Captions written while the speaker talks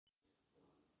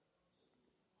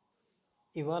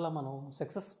ఇవాళ మనం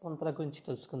సక్సెస్ మంత్ర గురించి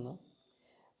తెలుసుకుందాం.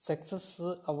 సక్సెస్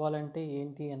అవ్వాలంటే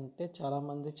ఏంటి అంటే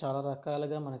చాలామంది చాలా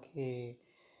రకాలుగా మనకి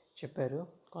చెప్పారు.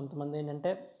 కొంతమంది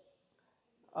ఏంటంటే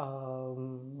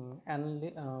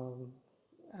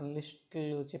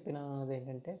అనలిస్టులు చెప్పినది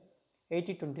ఏంటంటే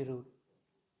 80-20 రూల్.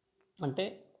 అంటే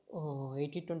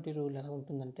 80-20 రూల్ ఎలా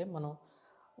ఉంటుందంటే, మనం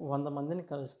 100 మందిని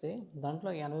కలిస్తే దాంట్లో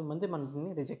 80 మంది మనల్ని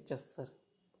రిజెక్ట్ చేస్తారు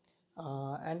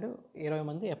అండ్ 20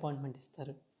 మంది అపాయింట్మెంట్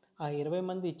ఇస్తారు. ఆ 20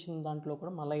 మంది ఇచ్చిన దాంట్లో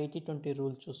కూడా మళ్ళీ 80-20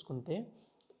 రూల్ చూసుకుంటే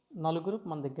నలుగురు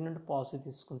మన దగ్గర నుండి పాలసీ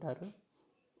తీసుకుంటారు,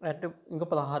 అటు ఇంకో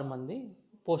 16 మంది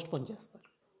పోస్ట్ పోన్ చేస్తారు.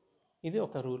 ఇది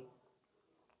ఒక రూల్.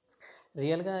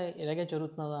 రియల్గా ఇలాగే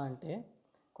జరుగుతున్నదా అంటే,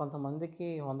 కొంతమందికి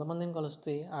 100 మందిని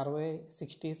కలిస్తే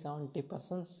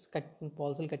 60-60-70% కట్టిన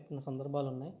పాలసీలు కట్టిన సందర్భాలు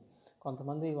ఉన్నాయి.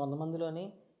 కొంతమంది 100 మందిలోని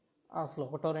అసలు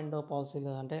ఒకటో రెండో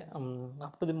పాలసీలు అంటే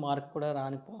అప్ టు ది మార్క్ కూడా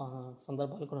రాని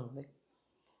సందర్భాలు కూడా ఉన్నాయి.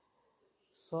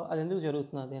 సో అది ఎందుకు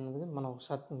జరుగుతున్నది అనేది మనం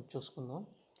ఒకసారి చూసుకుందాం.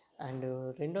 అండ్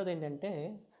రెండోది ఏంటంటే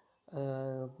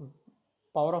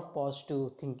power of positive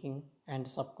thinking and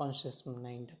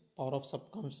power of sub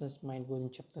conscious mind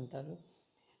గురించి చెప్తుంటారు.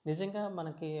 నిజంగా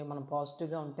మనం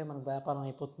పాజిటివ్గా ఉంటే మనకు వ్యాపారం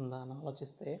అయిపోతుందా అని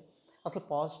ఆలోచిస్తే, అసలు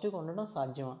పాజిటివ్గా ఉండడం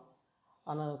సాధ్యమా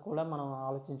అన్నది కూడా మనం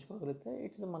ఆలోచించుకోగలిగితే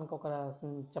మనకు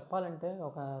చెప్పాలంటే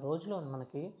ఒక రోజులో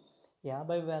మనకి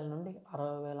 50,000 నుండి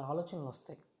 60,000 ఆలోచనలు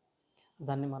వస్తాయి.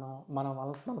 దాన్ని మన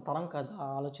తరం కాదు ఆ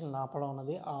ఆలోచనలు ఆపడం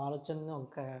అన్నది. ఆ ఆలోచనని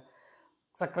ఒక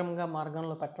సక్రమంగా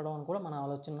మార్గంలో పెట్టడం అని కూడా మన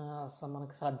ఆలోచన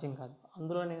మనకు సాధ్యం కాదు.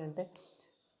 అందులో ఏంటంటే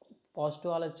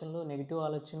పాజిటివ్ ఆలోచనలు, నెగిటివ్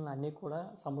ఆలోచనలు అన్నీ కూడా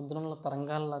సముద్రంలో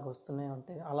తరంగాల్లాగా వస్తూనే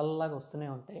ఉంటాయి, అలల్లాగా వస్తూనే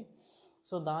ఉంటాయి.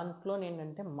 సో దాంట్లో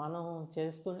ఏంటంటే మనం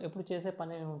ఎప్పుడు చేసే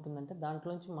పని ఏముంటుందంటే,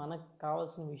 దాంట్లోంచి మనకు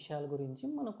కావాల్సిన విషయాల గురించి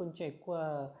మనం కొంచెం ఎక్కువ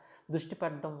దృష్టి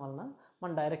పెట్టడం వలన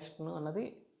మన డైరెక్షన్ అన్నది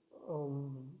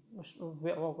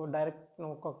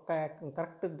ఒక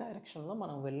కరెక్ట్ డైరెక్షన్లో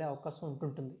మనం వెళ్ళే అవకాశం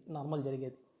ఉంటుంటుంది, నార్మల్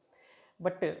జరిగేది.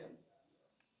 బట్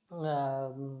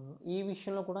ఈ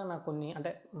విషయంలో కూడా నాకు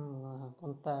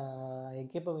కొంత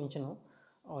ఏకీభవించను.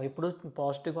 ఇప్పుడు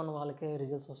పాజిటివ్గా ఉన్న వాళ్ళకే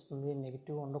రిజల్ట్స్ వస్తుంది,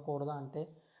 నెగిటివ్ ఉండకూడదా అంటే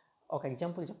ఒక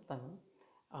ఎగ్జాంపుల్ చెప్తాను.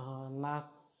 నా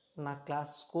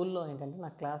స్కూల్లో ఏంటంటే, నా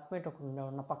క్లాస్మేట్ ఒక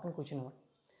ఉండేవాడు, నా పక్కన కూర్చునేవాడు,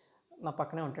 నా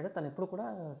పక్కనే ఉంటాడు. తను ఎప్పుడు కూడా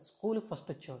స్కూల్కి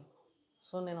ఫస్ట్ వచ్చేవాడు.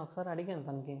 సో నేను ఒకసారి అడిగాను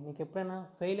తనకి, నీకు ఎప్పుడైనా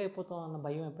ఫెయిల్ అయిపోతావు అన్న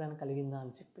భయం ఎప్పుడైనా కలిగిందా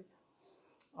అని చెప్పి.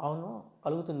 అవును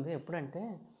కలుగుతుంది.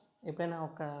 ఎప్పుడైనా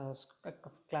ఒక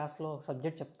క్లాస్లో ఒక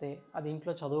సబ్జెక్ట్ చెప్తే అది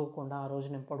ఇంట్లో చదవకుండా ఆ రోజు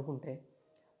నేను పడుకుంటే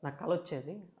నాకు కల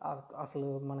వచ్చేది. అసలు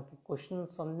మనకి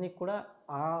క్వశ్చన్స్ అన్నీ కూడా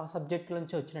ఆ సబ్జెక్ట్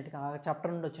నుంచి వచ్చినట్టుగా, ఆ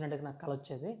చాప్టర్ నుండి వచ్చినట్టుగా నాకు కల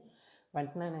వచ్చేది.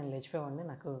 వెంటనే నేను లేచిపోయేవాడిని.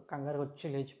 నాకు కంగారు వచ్చి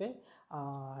లేచిపోయి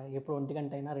ఎప్పుడు 1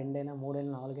 గంట అయినా, 2 అయినా, 3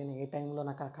 అయినా, 4 అయినా, ఏ టైంలో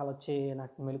నాకు ఆ కల వచ్చి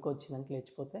నాకు మెలకు వచ్చిందంటే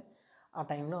లేచిపోతే ఆ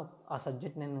టైంలో ఆ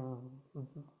సబ్జెక్ట్ నేను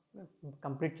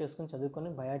కంప్లీట్ చేసుకుని, చదువుకొని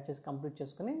బయాడ్ చేసి కంప్లీట్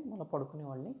చేసుకుని మళ్ళీ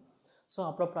పడుకునేవాడిని. సో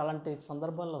అప్పుడప్పుడు అలాంటి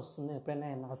సందర్భాల్లో వస్తుంది. ఎప్పుడైనా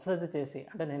నేను అశ్రద్ధ చేసి,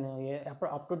 అంటే నేను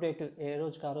అప్ టు డేట్ ఏ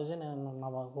రోజుకి ఆ రోజే నేను నా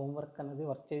హోంవర్క్ అనేది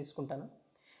వర్క్ చేసుకుంటాను.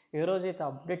 ఏ రోజైతే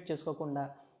అప్డేట్ చేసుకోకుండా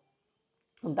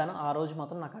ఉంటానో ఆ రోజు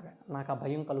మాత్రం నాకు ఆ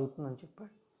భయం కలుగుతుందని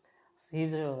చెప్పాడు.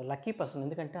 Is lucky person.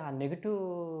 ఎందుకంటే ఆ నెగిటివ్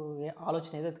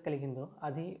ఆలోచన ఏదైతే కలిగిందో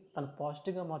అది తను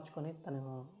పాజిటివ్గా మార్చుకొని తను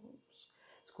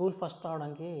స్కూల్ ఫస్ట్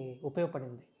రావడానికి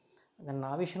ఉపయోగపడింది.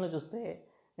 నా విషయంలో చూస్తే,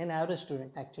 నేను యావరేజ్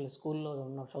స్టూడెంట్. యాక్చువల్లీ స్కూల్లో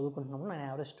చదువుకుంటున్నాము, నేను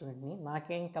యావరేజ్ స్టూడెంట్ని.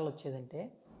 నాకేం కల వచ్చేదంటే,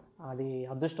 అది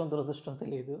అదృష్టం దురదృష్టం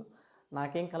తెలియదు,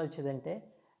 నాకేం కల వచ్చేదంటే,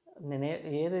 నేను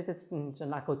ఏదైతే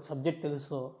నాకు సబ్జెక్ట్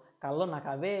తెలుసో కళ్ళలో నాకు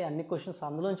అవే అన్ని క్వశ్చన్స్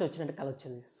అందులోంచి వచ్చినట్టు కల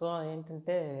వచ్చేది. సో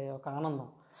ఏంటంటే ఒక ఆనందం,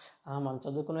 మనం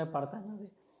చదువుకునే పడతాను అది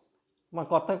మన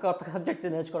కొత్త సబ్జెక్ట్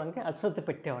నేర్చుకోవడానికి అశ్రద్ధ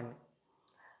పెట్టేవాడిని.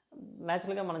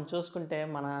 న్యాచురల్గా మనం చూసుకుంటే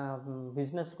మన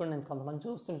బిజినెస్ కూడా నేను కొంతమంది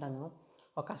చూస్తుంటాను.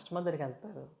 ఒక కస్టమర్ దగ్గరికి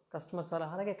వెళ్తారు, కస్టమర్ సార్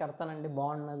అలాగే కడతానండి,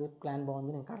 బాగున్నది, ప్లాన్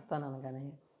బాగుంది, నేను కడతాను అనగానే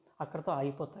అక్కడితో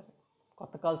ఆగిపోతారు,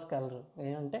 కొత్త కాల్స్కి వెళ్ళరు.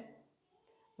 ఏంటంటే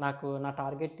నా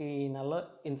టార్గెట్ ఈ నెలలో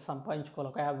ఇంత సంపాదించుకోవాలి,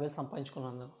 ఒక 50,000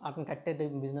 సంపాదించుకున్నాను, అతను కట్టే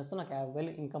బిజినెస్తో నాకు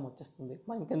 50,000 ఇన్కమ్ వచ్చేస్తుంది,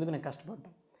 మరి ఇంకెందుకు నేను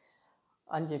కష్టపడ్డాను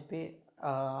అని చెప్పి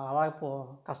అలా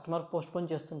కస్టమర్ పోస్ట్పోన్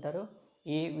చేస్తుంటారు.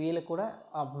 వీళ్ళు కూడా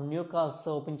ఆ న్యూ కాల్స్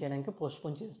ఓపెన్ చేయడానికి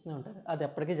పోస్ట్పోన్ చేస్తూనే ఉంటారు. అది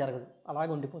ఎప్పటికీ జరగదు,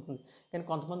 అలాగే ఉండిపోతుంది. కానీ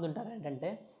కొంతమంది ఉంటారు ఏంటంటే,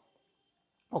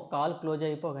 ఒక కాల్ క్లోజ్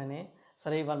అయిపోగానే,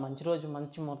 సరే ఇవాళ మంచి రోజు,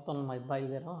 మంచి మొత్తం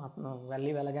బయలుదేరాం, అతను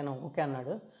వెళ్ళగానే ఓకే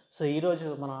అన్నాడు, సో ఈరోజు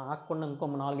మనం ఆగకుండా ఇంకో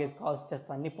 4-5 కాల్స్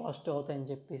చేస్తే అన్నీ పాజిటివ్ అవుతాయని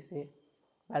చెప్పేసి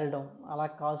వెళ్ళడం. అలా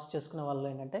కాల్స్ చేసుకునే వాళ్ళు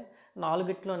ఏంటంటే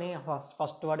 4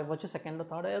 ఫస్ట్ వాడు ఇవ్వచ్చు, సెకండ్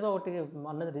థర్డ్ ఏదో ఒకటి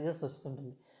అన్నది రిజల్ట్స్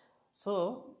వస్తుంటుంది. సో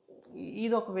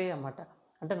ఇది ఒక వే అన్నమాట.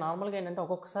 అంటే నార్మల్గా ఏంటంటే,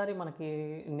 ఒక్కొక్కసారి మనకి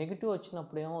నెగిటివ్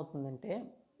వచ్చినప్పుడు ఏమవుతుందంటే,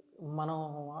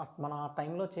 మనం ఆ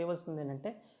టైంలో చేయవలసింది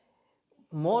ఏంటంటే,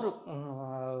 మోర్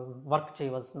వర్క్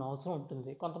చేయవలసిన అవసరం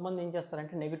ఉంటుంది. కొంతమంది ఏం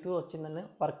చేస్తారంటే నెగిటివ్ వచ్చిందని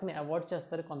వర్క్ని అవాయిడ్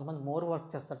చేస్తారు, కొంతమంది మోర్ వర్క్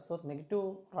చేస్తారు. సో నెగిటివ్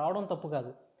రావడం తప్పు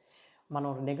కాదు, మనం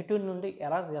నెగిటివ్ నుండి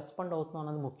ఎలా రెస్పాండ్ అవుతున్నాం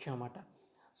అన్నది ముఖ్యం అన్నమాట.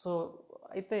 సో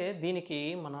అయితే దీనికి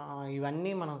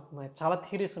ఇవన్నీ మనం చాలా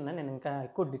థియరీస్ ఉన్నాయి, నేను ఇంకా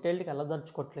ఎక్కువ డీటెయిల్డ్గా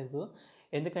వెళ్ళదలుచుకోవట్లేదు,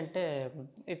 ఎందుకంటే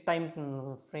ఈ టైం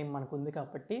ఫ్రేమ్ మనకు ఉంది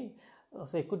కాబట్టి.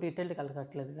 సో ఎక్కువ డీటెయిల్డ్గా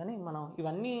వెళ్ళట్లేదు, కానీ మనం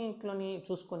ఇవన్నీలోని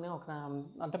చూసుకునే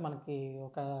అంటే మనకి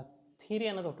ఒక థియరీ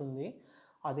అనేది ఒకటి ఉంది.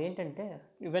 అదేంటంటే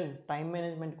ఈవెన్ టైం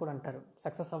మేనేజ్మెంట్ కూడా అంటారు.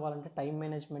 సక్సెస్ అవ్వాలంటే టైం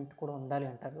మేనేజ్మెంట్ కూడా ఉండాలి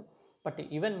అంటారు. బట్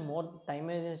ఈవెన్ మోర్ టైం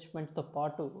మేనేజ్మెంట్తో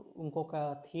పాటు ఇంకొక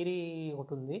థియరీ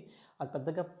ఒకటి ఉంది, అది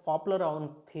పెద్దగా పాపులర్ అవున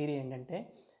థియరీ ఏంటంటే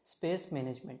స్పేస్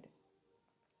మేనేజ్మెంట్.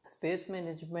 స్పేస్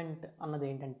మేనేజ్మెంట్ అన్నది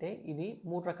ఏంటంటే ఇది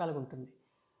 3 రకాలుగా ఉంటుంది: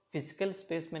 physical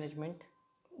space management,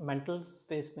 mental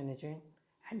space management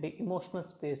and emotional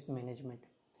space management.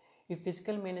 ఈ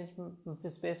ఫిజికల్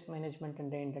స్పేస్ మేనేజ్మెంట్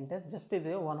అంటే ఏంటంటే జస్ట్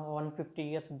ఇది 150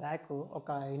 years బ్యాక్ ఒక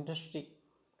ఇండస్ట్రీ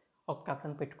ఒక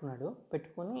అతను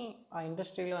పెట్టుకొని ఆ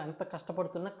ఇండస్ట్రీలో ఎంత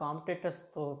కష్టపడుతున్నా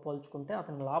కాంపిటేటర్స్తో పోల్చుకుంటే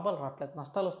అతనికి లాభాలు రావట్లేదు,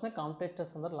 నష్టాలు వస్తున్నాయి,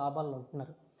 కాంపిటేటర్స్ అందరూ లాభాల్లో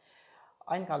ఉంటున్నారు.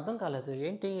 ఆయనకు అర్థం కాలేదు,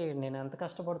 ఏంటి నేను ఎంత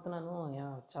కష్టపడుతున్నాను,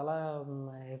 చాలా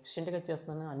ఎఫిషియెంట్గా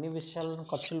చేస్తున్నాను, అన్ని విషయాలను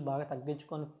ఖర్చులు బాగా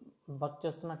తగ్గించుకొని వర్క్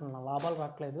చేస్తున్నా, నా లాభాలు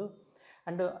రావట్లేదు,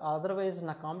 అండ్ అదర్వైజ్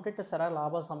నా కాంపిటేటర్స్ ఎలా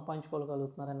లాభాలు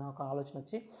సంపాదించుకోగలుగుతున్నారని ఒక ఆలోచన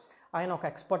వచ్చి ఆయన ఒక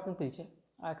ఎక్స్పర్ట్ని పిలిచారు.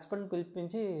 ఆ ఎక్స్పర్ట్ని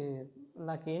పిలిపించి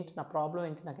నాకేంటి, నా ప్రాబ్లం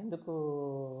ఏంటి, నాకు ఎందుకు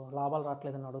లాభాలు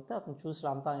రావట్లేదని అడిగితే అతను చూసి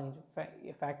అంతా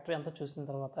ఫ్యాక్టరీ అంతా చూసిన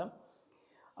తర్వాత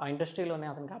ఆ ఇండస్ట్రీలోనే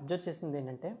అతనికి అబ్జర్వ్ చేసింది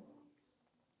ఏంటంటే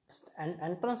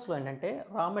ఎంట్రన్స్లో ఏంటంటే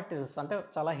రా మెటీరియల్స్ అంటే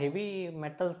చాలా హెవీ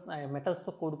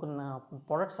మెటల్స్తో కూడుకున్న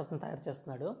ప్రొడక్ట్స్ అతను తయారు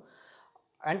చేస్తున్నాడు.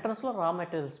 ఎంట్రన్స్లో రా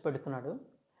మెటీరియల్స్ పెడుతున్నాడు,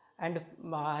 అండ్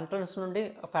ఎంట్రన్స్ నుండి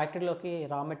ఫ్యాక్టరీలోకి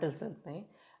రా మెటీరియల్స్ వెళ్తున్నాయి.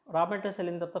 రా మెటీరియల్స్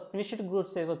వెళ్ళిన తర్వాత ఫినిష్డ్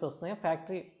గూడ్స్ ఏవైతే వస్తున్నాయో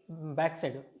ఫ్యాక్టరీ బ్యాక్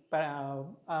సైడ్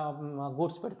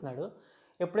గూడ్స్ పెడుతున్నాడు.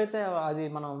 ఎప్పుడైతే అది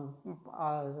మనం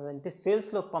అంటే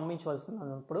సేల్స్లో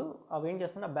పంపించవలసినప్పుడు అవి ఏం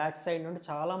చేస్తున్నాడు, బ్యాక్ సైడ్ నుండి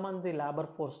చాలామంది లేబర్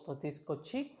ఫోర్స్తో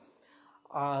తీసుకొచ్చి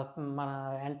మన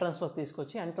ఎంట్రన్స్లో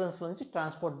తీసుకొచ్చి ఎంట్రన్స్లో నుంచి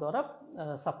ట్రాన్స్పోర్ట్ ద్వారా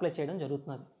సప్లై చేయడం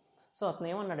జరుగుతున్నది. సో అతను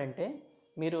ఏమన్నాడంటే,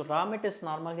 మీరు రా మెటీరియల్స్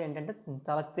నార్మల్గా ఏంటంటే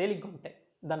చాలా తేలిగ్గా ఉంటాయి,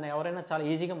 దాన్ని ఎవరైనా చాలా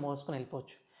ఈజీగా మోసుకొని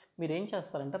వెళ్ళిపోవచ్చు. మీరు ఏం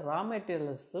చేస్తారంటే రా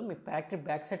మెటీరియల్స్ మీ ఫ్యాక్టరీ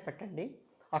బ్యాక్ సైడ్ పెట్టండి,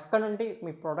 అక్కడ నుండి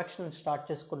మీ ప్రొడక్షన్ స్టార్ట్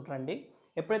చేసుకుంటారండి.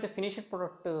 ఎప్పుడైతే ఫినిష్డ్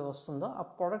ప్రోడక్ట్ వస్తుందో ఆ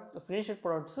ఫినిష్డ్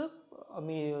ప్రోడక్ట్స్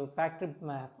మీ ఫ్యాక్టరీ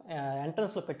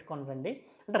ఎంట్రన్స్లో పెట్టుకొని రండి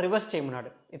అంటే రివర్స్ చేయమన్నాడు.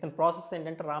 ఇతని ప్రాసెస్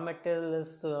ఏంటంటే రా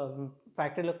మెటీరియల్స్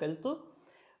ఫ్యాక్టరీలోకి వెళ్తూ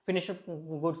finished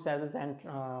goods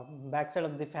back side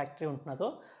of the factory ఉంటున్నదో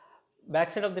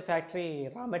back side of the factory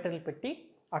raw material పెట్టి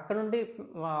అక్కడ నుండి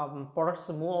ప్రొడక్ట్స్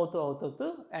మూవ్ అవుతూ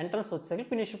ఎంట్రన్స్ వచ్చేసరికి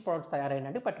ఫినిష్డ్ ప్రోడక్ట్స్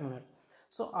తయారైనట్టు పెట్టమన్నాడు.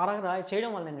 సో అలా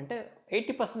చేయడం వల్ల ఏంటంటే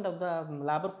 80% ఆఫ్ ద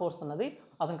లేబర్ ఫోర్స్ అన్నది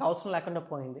అతనికి అవసరం లేకుండా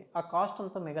పోయింది. ఆ కాస్ట్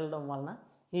అంతా మిగలడం వలన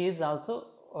he is also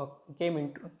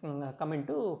coming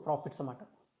to profits అన్నమాట.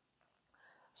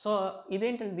 సో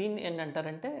ఇదేంటంటే దీన్ని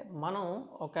ఏంటంటారంటే మనం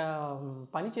ఒక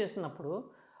పని చేసినప్పుడు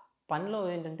పనిలో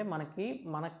ఏంటంటే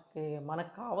మనకు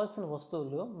కావాల్సిన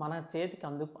వస్తువులు మన చేతికి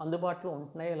అందుబాటులో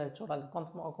ఉంటున్నాయో లేదా చూడాలి.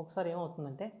 ఒక్కొక్కసారి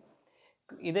ఏమవుతుందంటే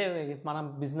ఇదే మనం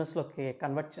బిజినెస్లోకి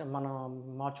మనం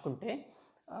మార్చుకుంటే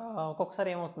ఒక్కొక్కసారి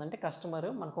ఏమవుతుందంటే కస్టమర్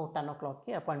మనకు 10 o'clock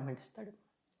అపాయింట్మెంట్ ఇస్తాడు.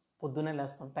 పొద్దున్నే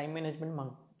లేస్తాం, టైం మేనేజ్మెంట్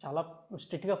మనం చాలా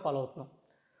స్ట్రిక్ట్గా ఫాలో అవుతున్నాం.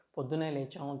 పొద్దున్నే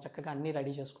లేచాం, చక్కగా అన్నీ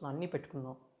రెడీ చేసుకున్నాం, అన్నీ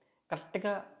పెట్టుకున్నాం.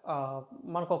 కరెక్ట్గా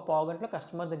మనకు ఒక పావు గంటలో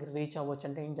కస్టమర్ దగ్గర రీచ్ అవ్వచ్చు.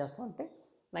 అంటే ఏం చేస్తాం అంటే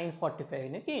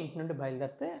 9:45కి ఇంటి నుండి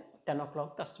బయలుదేరితే 10 o'clock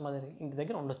కస్టమర్ ఇంటి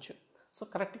దగ్గర ఉండొచ్చు. సో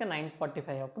కరెక్ట్గా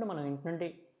 9:45 అప్పుడు మనం ఇంటి నుండి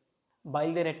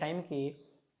బయలుదేరే టైంకి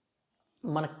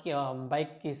మనకి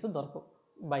బైక్ కీస్ దొరకవు,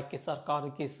 bike keys or car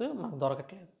keys మనకు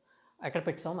దొరకట్లేదు, ఎక్కడ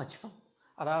పెట్టామో మర్చిపోయాం.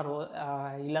 అలా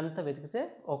ఇల్లంతా వెతికితే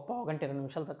ఒక పావు గంట 20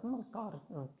 నిమిషాల దాకా మనకు కార్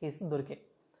కీస్ దొరికాయి.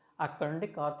 అక్కడ నుండి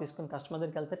కార్ తీసుకుని కస్టమర్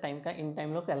దగ్గరికి వెళ్తే ఇన్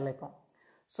టైంలోకి వెళ్ళలేకపోం.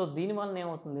 సో దీనివల్ల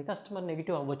ఏమవుతుంది, కస్టమర్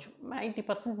నెగిటివ్ అవ్వచ్చు,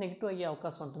 90% నెగిటివ్ అయ్యే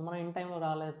అవకాశం ఉంటుంది. మనం ఇన్ టైంలో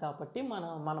రాలేదు కాబట్టి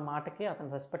మన మాటకి అతను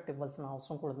రెస్పెక్ట్ ఇవ్వాల్సిన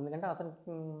అవసరం కూడా ఉంది, ఎందుకంటే అతని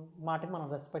మాటకి మనం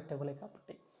రెస్పెక్ట్ ఇవ్వలేదు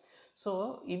కాబట్టి. సో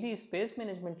ఇది స్పేస్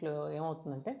మేనేజ్మెంట్లో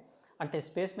ఏమవుతుందంటే అంటే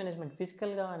స్పేస్ మేనేజ్మెంట్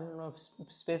ఫిజికల్గా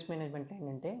స్పేస్ మేనేజ్మెంట్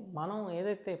ఏంటంటే మనం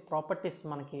ఏదైతే ప్రాపర్టీస్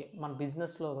మన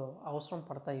బిజినెస్లో అవసరం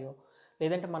పడతాయో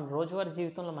లేదంటే మన రోజువారీ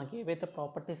జీవితంలో మనకి ఏవైతే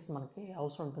ప్రాపర్టీస్ మనకి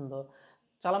అవసరం ఉంటుందో,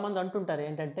 చాలామంది అంటుంటారు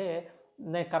ఏంటంటే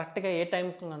నేను కరెక్ట్గా ఏ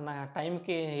నా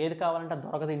టైంకి ఏది కావాలంటే అది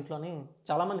దొరకదు ఇంట్లోని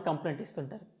చాలామంది కంప్లైంట్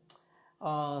ఇస్తుంటారు.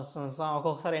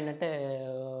 ఒక్కొక్కసారి ఏంటంటే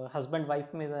హస్బెండ్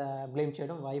వైఫ్ మీద బ్లేమ్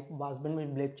చేయడం, వైఫ్ హస్బెండ్ మీద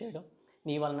బ్లేమ్ చేయడం,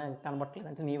 నీ వలన కనబట్టలేదు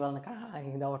అంటే నీ వలన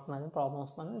ఇది అవ్వట్లేదు, ప్రాబ్లం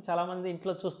వస్తుందని చాలామంది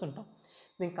ఇంట్లో చూస్తుంటాం.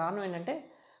 దీనికి కారణం ఏంటంటే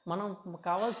మనం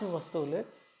కావాల్సిన వస్తువులు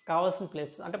కావాల్సిన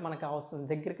ప్లేస్ అంటే మనకు కావాల్సిన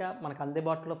దగ్గరగా మనకు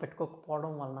అందుబాటులో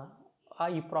పెట్టుకోకపోవడం వలన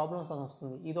ఈ ప్రాబ్లమ్స్ అని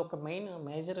వస్తుంది. ఇది ఒక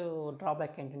మేజర్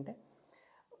డ్రాబ్యాక్ ఏంటంటే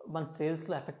మన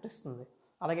సేల్స్లో ఎఫెక్ట్ ఇస్తుంది.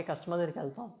 అలాగే కస్టమర్ దగ్గరికి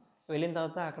వెళ్తాం, వెళ్ళిన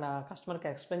తర్వాత అక్కడ కస్టమర్కి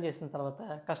ఎక్స్ప్లెయిన్ చేసిన తర్వాత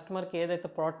కస్టమర్కి ఏదైతే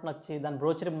ప్రోడక్ట్ నచ్చి దాని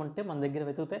బ్రోచర్ ఇమ్మంటే మన దగ్గర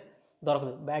వెతికితే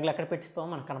దొరకదు, బ్యాగ్లో ఎక్కడ పెట్టిస్తామో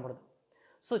మనకు కనబడదు.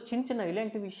 సో చిన్న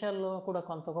ఇలాంటి విషయాల్లో కూడా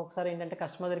ఒక్కొక్కసారి ఏంటంటే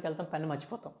కస్టమర్ దగ్గరికి వెళ్తాం, పెన్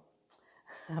మర్చిపోతాం,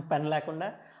 పెన్ లేకుండా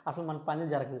అసలు మన పని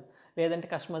జరగదు. లేదంటే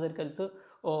కస్టమర్ దగ్గరికి వెళ్తూ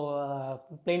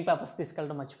ప్లెయిన్ పేపర్స్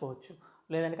తీసుకెళ్ళడం మర్చిపోవచ్చు,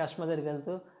 లేదంటే కస్టమర్ దగ్గరికి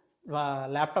వెళ్తూ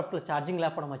ల్యాప్టాప్లో ఛార్జింగ్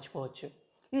లేపడం మర్చిపోవచ్చు.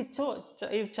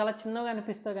 ఇవి చాలా చిన్నగా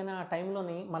అనిపిస్తే కానీ ఆ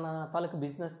టైంలోని మన తాలూకు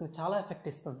బిజినెస్ని చాలా ఎఫెక్ట్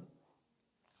ఇస్తుంది.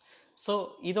 సో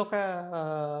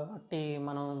ఇదొకటి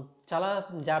మనం చాలా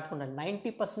జాగ్రత్తగా ఉండాలి.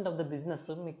 90% ఆఫ్ ద బిజినెస్,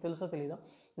 మీకు తెలుసో తెలీదో,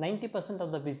 90%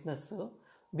 of the business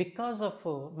because of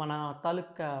మన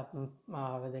తాలూకా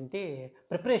అదేంటి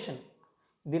ప్రిపరేషన్.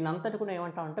 దీన్ని అంతటి కూడా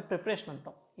ఏమంటామంటే ప్రిపరేషన్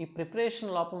అంటాం. ఈ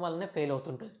ప్రిపరేషన్ లోపం వల్లనే ఫెయిల్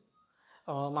అవుతుంటుంది.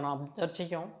 మనం అబ్జర్వ్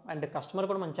చెయ్యం, అండ్ కస్టమర్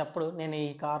కూడా మనం చెప్పడు, నేను ఈ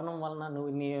కారణం వలన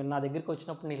నా దగ్గరికి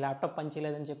వచ్చినప్పుడు నీ ల్యాప్టాప్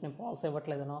పనిచేయలేదని చెప్పి నేను పాలసీ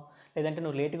ఇవ్వట్లేదనో, లేదంటే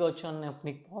నువ్వు లేట్గా వచ్చావు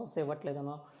నీకు పాలసీ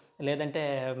ఇవ్వట్లేదనో, లేదంటే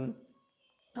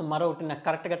మరొకటి నాకు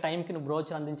కరెక్ట్గా టైంకి నువ్వు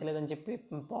బ్రోచర్ అందించలేదని చెప్పి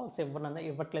పాలసీ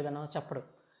ఇవ్వట్లేదనో చెప్పడు.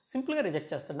 సింపుల్గా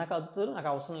రిజెక్ట్ చేస్తాడు. నాకు అది నాకు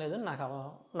అవసరం లేదు,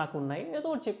 నాకు ఉన్నాయి, ఏదో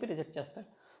ఒకటి చెప్పి రిజెక్ట్ చేస్తాడు.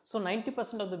 సో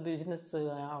 90% ఆఫ్ ద బిజినెస్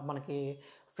మనకి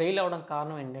ఫెయిల్ అవ్వడం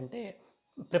కారణం ఏంటంటే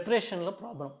ప్రిపరేషన్లో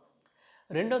ప్రాబ్లం.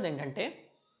 రెండోది ఏంటంటే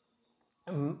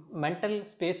మెంటల్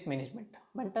స్పేస్ మేనేజ్మెంట్.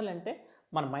 మెంటల్ అంటే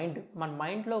మన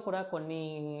మైండ్లో కూడా కొన్ని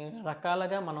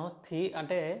రకాలుగా మనం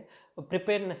అంటే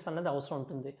ప్రిపేర్నెస్ అన్నది అవసరం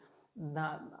ఉంటుంది.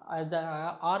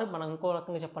 ఆరు మనం ఇంకో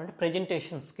రకంగా చెప్పాలంటే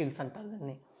ప్రజెంటేషన్ స్కిల్స్ అంటారు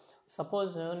దాన్ని.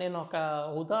 సపోజ్ నేను ఒక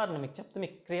ఉదాహరణ మీకు చెప్తే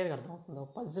మీకు క్లియర్గా అర్థమవుతుంది.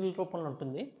 పజిల్ రూపంలో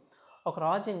ఉంటుంది. ఒక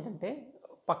రాజు ఏంటంటే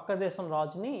పక్క దేశం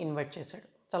రాజుని ఇన్వైట్ చేశాడు.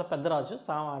 చాలా పెద్ద రాజు,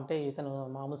 అంటే ఇతను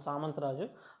మామూలు సామంతరాజు,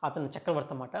 అతను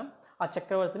చక్రవర్తి అన్నమాట. ఆ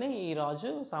చక్రవర్తిని ఈ రాజు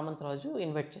సామంతరాజు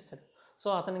ఇన్వైట్ చేశాడు. సో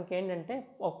అతనికి ఏంటంటే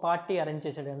ఒక పార్టీ అరేంజ్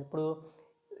చేశాడు. ఇప్పుడు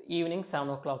ఈవినింగ్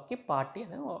 7 o'clockకి పార్టీ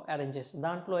అని అరేంజ్ చేశాడు.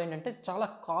 దాంట్లో ఏంటంటే చాలా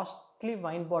కాస్ట్లీ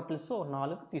వైన్ బాటిల్స్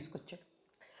 4 తీసుకొచ్చాడు.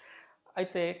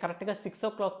 అయితే కరెక్ట్గా 6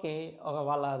 o'clockకి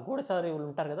వాళ్ళ గూఢచారి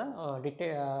ఉంటారు కదా,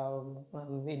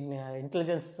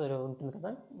 ఇంటెలిజెన్స్ ఉంటుంది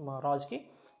కదా రాజుకి,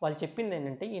 వాళ్ళు చెప్పింది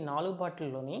ఏంటంటే ఈ 4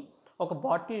 బాటిల్లోని ఒక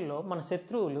బాటిల్లో మన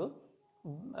శత్రువులు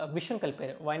విషం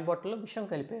కలిపారు, వైన్ బాటిల్లో విషం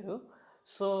కలిపారు.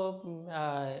 సో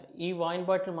ఈ వైన్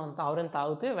బాటిల్ మనం ఎవరైనా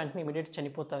తాగితే వెంటనే ఇమీడియట్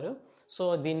చనిపోతారు. సో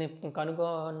దీన్ని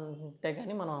కనుగొంటే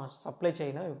కానీ మనం సప్లై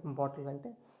చేయలేం బాటిల్.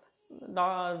 అంటే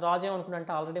రాజు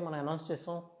ఏమనుకున్నంటే ఆల్రెడీ మనం అనౌన్స్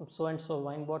చేస్తాం so and so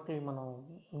wine bottle మనం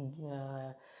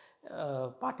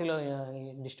పార్టీలో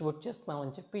డిస్ట్రిబ్యూట్ చేస్తున్నాం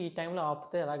అని చెప్పి ఈ టైంలో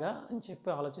ఆపితే ఎలాగా అని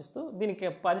చెప్పి ఆలోచిస్తూ దీనికి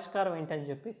పరిష్కారం ఏంటని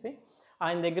చెప్పేసి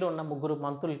ఆయన దగ్గర ఉన్న 3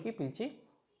 మంత్రులకి పిలిచి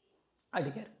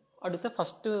అడిగారు. అడిగితే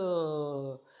ఫస్ట్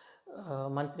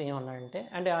మంత్రి ఏమన్నాడంటే,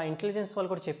 అంటే ఆ ఇంటెలిజెన్స్ వాళ్ళు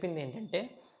కూడా చెప్పింది ఏంటంటే,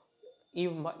 ఈ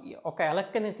ఒక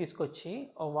ఎలక్కని తీసుకొచ్చి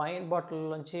వైన్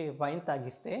బాటిల్లోంచి వైన్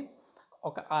తాగిస్తే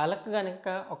ఒక ఎలక్క కనుక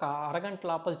ఒక అరగంట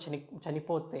లోపల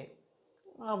చనిపోతే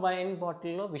ఆ వైన్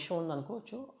బాటిల్లో విషం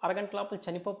ఉందనుకోవచ్చు. అరగంట లోపల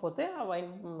చనిపోతే ఆ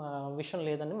వైన్ విషం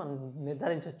లేదని మనం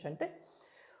నిర్ధారించవచ్చు. అంటే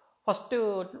ఫస్ట్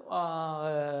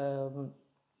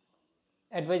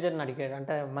అడ్వైజర్ని అడిగాడు,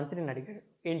 అంటే మంత్రిని అడిగాడు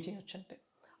ఏం చేయొచ్చు అంటే.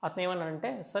 అతను ఏమన్నాడంటే,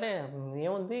 సరే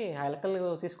ఏముంది, ఎలకలు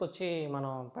తీసుకొచ్చి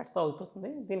మనం పెడతా అవుతుంది,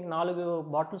 దీనికి 4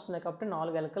 బాటిల్స్ ఉన్నాయి కాబట్టి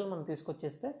 4 ఎలకలు మనం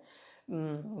తీసుకొచ్చేస్తే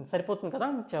సరిపోతుంది కదా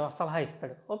సలహా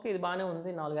ఇస్తాడు. ఓకే, ఇది బాగానే ఉంది,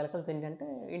 4 ఎలకలు తిండి అంటే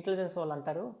ఇంటెలిజెన్స్ వాళ్ళు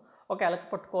అంటారు ఒక ఎలక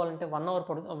పట్టుకోవాలంటే 1 hour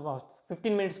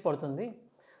 15 minutes పడుతుంది.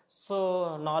 సో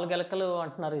 4 ఎలకలు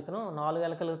అంటున్నారు ఇతను, 4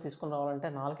 ఎలకలు తీసుకుని రావాలంటే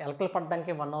 4 ఎలకలు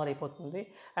పడడానికి 1 hour అయిపోతుంది.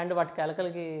 అండ్ వాటికి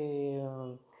ఎలకలకి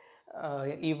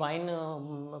ఈ వైన్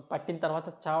పట్టిన తర్వాత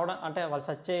చావడం అంటే వాళ్ళు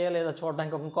చచ్చేయో లేదా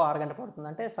చూడడానికి ఇంకో 6 గంటలు పడుతుంది.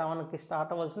 అంటే 7కి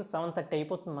స్టార్ట్ అవ్వాల్సింది 7:30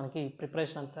 అయిపోతుంది మనకి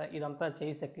ప్రిపరేషన్ అంతా, ఇదంతా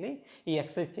చేసేకి, ఈ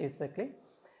ఎక్సర్సైజ్ చేసేకి.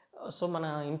 సో మన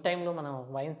ఇన్ టైంలో మనం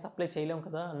వైన్ సప్లై చేయలేము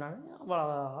కదా అన్నాడు. వాళ్ళ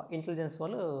ఇంటెలిజెన్స్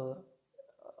వాళ్ళు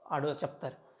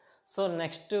చెప్తారు. సో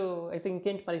నెక్స్ట్ అయితే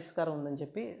ఇంకేంటి పరిష్కారం ఉందని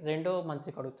చెప్పి రెండో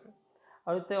మంత్రికి అడుగుతాడు.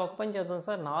 అడిగితే ఒక పని చేద్దాం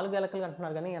సార్, 4 ఎలకలు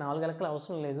అంటున్నారు కానీ 4 ఎలకలు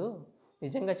అవసరం లేదు,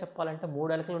 నిజంగా చెప్పాలంటే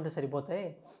 3 ఎలకలు ఉంటే సరిపోతాయి.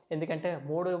 ఎందుకంటే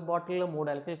 3 బాటిల్లో 3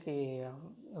 ఎలకలకి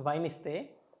వైన్ ఇస్తే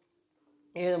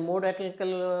 3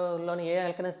 ఎలకల్లోని ఏ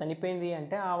ఎలకనే చనిపోయింది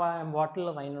అంటే ఆ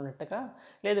బాటిల్లో వైన్ ఉన్నట్టుగా,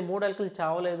 లేదు 3 ఎలకలు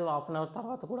చావలేదు 1/2 hour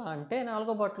తర్వాత కూడా అంటే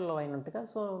 4వ బాటిల్లో వైన్ ఉన్నట్టుగా.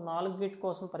 సో 4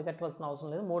 కోసం పరిగెట్టవలసిన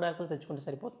అవసరం లేదు, 3 ఎలకలు తెచ్చుకుంటే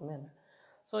సరిపోతుంది అన్నాడు.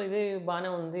 సో ఇది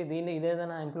బాగానే ఉంది,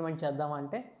 ఇదేదైనా ఇంప్లిమెంట్ చేద్దామా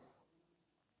అంటే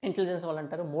ఇంటెలిజెన్స్ వాళ్ళు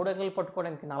అంటారు 3 ఎలకలు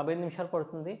పట్టుకోవడానికి 45 నిమిషాలు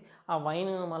పడుతుంది, ఆ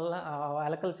వైన్ మళ్ళీ ఆ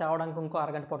ఎలకలు చావడానికి ఇంకో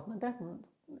అరగంట పడుతుంది, అంటే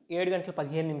 7 గంటలు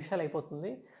 15 నిమిషాలు అయిపోతుంది.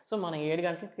 సో మనం 7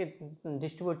 గంటలకి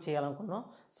డిస్ట్రిబ్యూట్ చేయాలనుకున్నాం,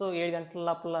 సో 7 గంటల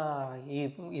లోపల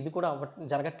ఇది కూడా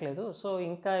జరగట్లేదు, సో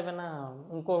ఇంకా ఏమైనా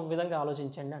ఇంకో విధంగా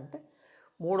ఆలోచించండి అంటే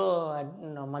మూడో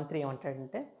మంత్రి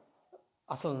ఏమంటాడంటే,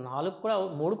 అసలు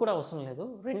 3 కూడా అవసరం లేదు,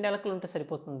 2 ఎలకలు ఉంటే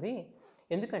సరిపోతుంది.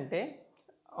 ఎందుకంటే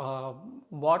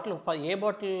బాటిల్ ఏ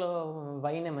బాటిల్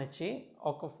వైన్ ఏమొచ్చి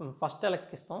ఒక ఫస్ట్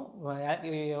ఎలక్కి ఇస్తాం,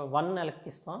 1 ఎలక్కి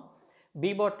ఇస్తాం,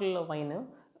 బి బాటిల్ వైన్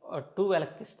 2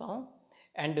 ఎలక్కి ఇస్తాం,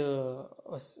 and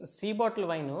C bottle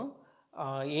wine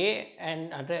A and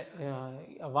అంటే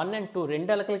 1 and 2 2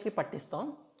 ఎలకలకి పట్టిస్తాం.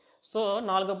 సో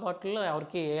 4వ బాటిల్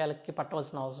ఎవరికి ఏ ఎలక్కి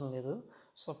పట్టవలసిన అవసరం లేదు.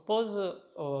 సపోజ్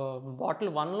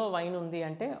బాటిల్ 1లో వైన్ ఉంది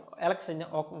అంటే ఎలక్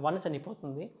 1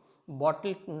 చనిపోతుంది.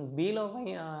 బాటిల్ బిలో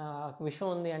విషం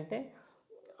ఉంది అంటే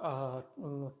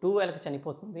 2 ఎలక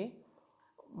చనిపోతుంది.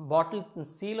 బాటిల్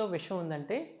సిలో విషం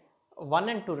ఉందంటే 1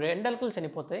 and 2 2 ఎలకలు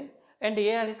చనిపోతాయి. అండ్ ఏ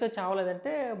ఎలక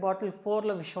చావలేదంటే బాటిల్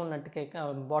 4లో విషం ఉన్నట్టుకే,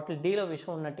 బాటిల్ డీలో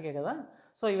విషం ఉన్నట్టుకే కదా.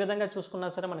 సో ఈ విధంగా చూసుకున్నా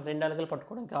సరే మనకి 2 ఎలకలు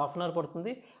పట్టుకోవడానికి 1/2 అవర్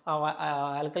పడుతుంది. ఆ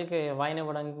ఎలకలకి వైన్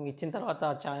ఇవ్వడానికి ఇచ్చిన తర్వాత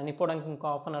చనిపోవడానికి ఇంకో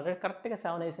 1/2 అవర్, కరెక్ట్గా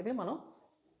 7 అయ్యేసరికి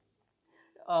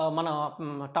మన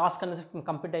టాస్క్ అనేది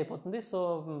కంప్లీట్ అయిపోతుంది. సో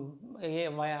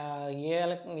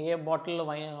ఏ బాటిల్లో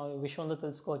విషయం ఉందో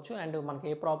తెలుసుకోవచ్చు, అండ్ మనకి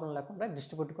ఏ ప్రాబ్లం లేకుండా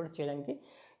డిస్ట్రిబ్యూట్ కూడా చేయడానికి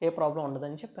ఏ ప్రాబ్లం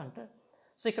ఉండదని చెప్పి అంటారు.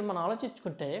 సో ఇక్కడ మనం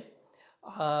ఆలోచించుకుంటే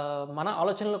మన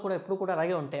ఆలోచనలు కూడా ఎప్పుడు కూడా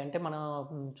అలాగే ఉంటాయి. అంటే మనం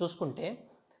చూసుకుంటే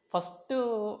ఫస్ట్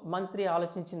మంత్రి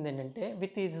ఆలోచించింది ఏంటంటే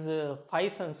విత్ ఈజ్ 5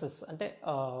 సెన్సెస్, అంటే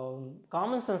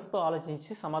కామన్ సెన్స్తో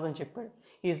ఆలోచించి సమాధానం చెప్పాడు.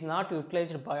 Is not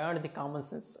utilized beyond the common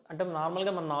sense. అంటే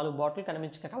నార్మల్గా మనం 4 బాటిల్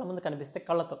కళ్ళ ముందు కనిపిస్తే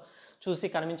కళ్ళతో చూసి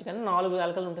కనిపించగానే 4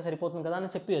 ఎలకలు ఉంటే సరిపోతుంది కదా అని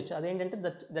చెప్పవచ్చు. అదేంటంటే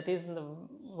that is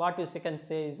what you second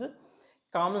say is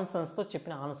common సెన్స్తో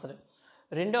చెప్పిన ఆన్సర్.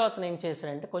 రెండో అతను ఏం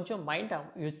చేశాడంటే కొంచెం మైండ్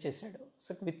యూజ్ చేశాడు.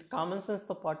 సో విత్ కామన్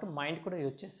సెన్స్తో పాటు మైండ్ కూడా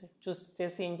యూజ్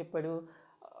చేసి ఏం చెప్పాడు,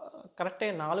 కరెక్టే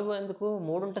 4 ఎందుకు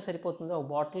 3 ఉంటే సరిపోతుంది, ఒక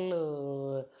బాటిల్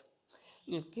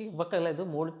ఇవ్వక్కర్లేదు,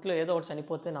 3లో ఏదో ఒకటి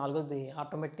చనిపోతే 4వది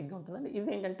ఆటోమేటిక్గా ఉంటుందండి.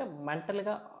 ఇది ఏంటంటే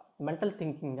మెంటల్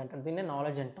థింకింగ్ అంటారు, దీన్నే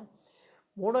నాలెడ్జ్ అంటాం.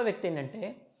 మూడో వ్యక్తి ఏంటంటే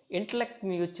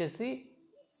ఇంటలెక్ట్ని యూజ్ చేసి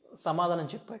సమాధానం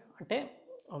చెప్పాడు. అంటే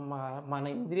మన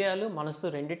ఇంద్రియాలు మనసు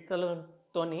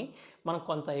రెండిటితోని మనం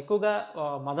కొంత ఎక్కువగా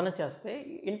మదన చేస్తే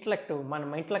మన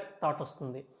ఇంటలెక్ట్ థాట్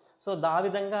వస్తుంది. సో ఆ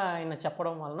విధంగా ఆయన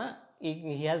చెప్పడం వలన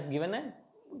he has given a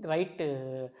right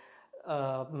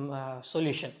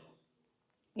solution.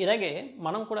 ఇలాగే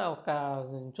మనం కూడా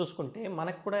చూసుకుంటే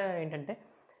మనకు కూడా ఏంటంటే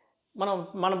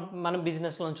మన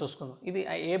బిజినెస్లో చూసుకుందాం. ఇది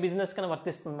ఏ బిజినెస్ కన్నా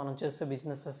వర్తిస్తుంది, మనం చేసే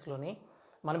బిజినెసెస్లోని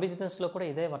మన బిజినెస్లో కూడా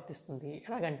ఇదే వర్తిస్తుంది.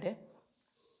 ఎలాగంటే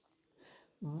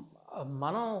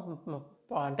మనం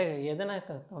అంటే ఏదైనా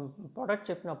ప్రోడక్ట్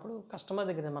చెప్పినప్పుడు కస్టమర్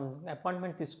దగ్గర మనం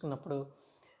అపాయింట్మెంట్ తీసుకున్నప్పుడు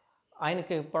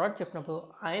ఆయనకి ప్రోడక్ట్ చెప్పినప్పుడు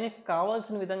ఆయనకి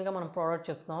కావాల్సిన విధంగా మనం ప్రోడక్ట్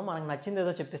చెప్తున్నాము, మనకు నచ్చింది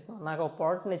ఏదో చెప్పిస్తున్నాం. నాకు ఒక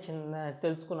ప్రోడక్ట్ నచ్చింది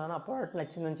తెలుసుకున్నాను, ఆ ప్రోడక్ట్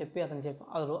నచ్చిందని చెప్పి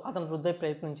అతను రుద్దే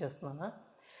ప్రయత్నం చేస్తున్నాను.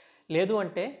 లేదు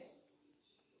అంటే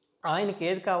ఆయనకి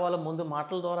ఏది కావాలో ముందు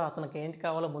మాటల ద్వారా అతనికి ఏంటి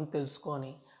కావాలో ముందు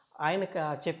తెలుసుకొని ఆయనకి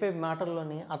చెప్పే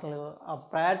మాటల్లోని అతను ఆ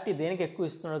ప్రయారిటీ దేనికి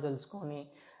ఎక్కువ ఇస్తున్నాడో తెలుసుకొని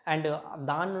అండ్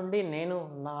దాని నుండి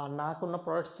నాకున్న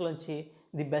ప్రోడక్ట్స్లోంచి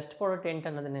ది బెస్ట్ ప్రోడక్ట్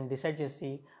ఏంటన్నది నేను డిసైడ్ చేసి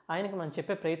ఆయనకి మనం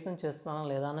చెప్పే ప్రయత్నం చేస్తున్నానా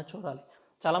లేదా అని చూడాలి.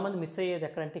 చాలామంది మిస్ అయ్యేది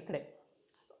ఎక్కడంటే ఇక్కడే,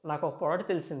 నాకు ఒక ప్రోడక్ట్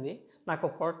తెలిసింది, నాకు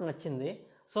ఒక ప్రోడక్ట్ నచ్చింది,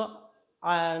 సో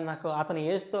నాకు అతని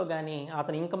ఏజ్తో కానీ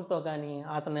అతని ఇన్కమ్తో కానీ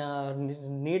అతని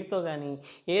నీడ్తో కానీ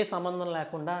ఏ సంబంధం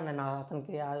లేకుండా నేను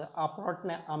అతనికి ఆ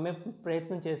ప్రోడక్ట్ని అమ్మే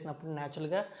ప్రయత్నం చేసినప్పుడు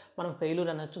న్యాచురల్గా మనం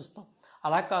ఫెయిల్యూర్ అనేది చూస్తాం.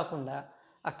 అలా కాకుండా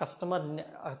ఆ కస్టమర్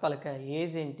తలక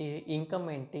ఏజ్ ఏంటి, ఇన్కమ్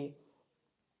ఏంటి,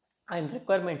 ఆయన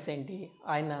రిక్వైర్మెంట్స్ ఏంటి,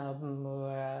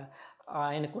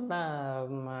 ఆయనకున్న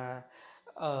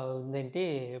ఏంటి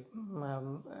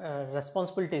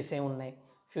రెస్పాన్సిబిలిటీస్ ఏమున్నాయి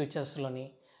ఫ్యూచర్స్లోని,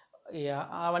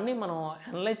 అవన్నీ మనం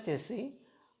అనలైజ్ చేసి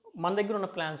మన దగ్గర ఉన్న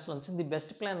ప్లాన్స్లోంచి ది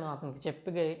బెస్ట్ ప్లాన్ అతనికి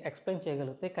చెప్పి ఎక్స్ప్లెయిన్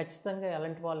చేయగలిగితే ఖచ్చితంగా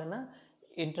ఎలాంటి వాళ్ళైనా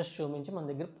ఇంట్రెస్ట్ చూపించి మన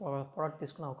దగ్గర ప్రోడక్ట్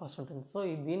తీసుకునే అవకాశం ఉంటుంది. సో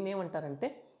దీన్ని ఏమంటారంటే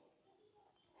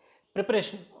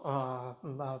ప్రిపరేషన్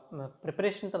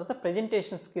తర్వాత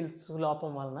ప్రజెంటేషన్ స్కిల్స్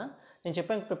లోపం వలన, నేను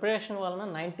చెప్పాను ప్రిపరేషన్ వలన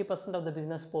 90% ఆఫ్ ద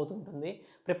బిజినెస్ పోతుంటుంది.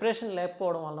 ప్రిపరేషన్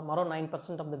లేకపోవడం వల్ల మరో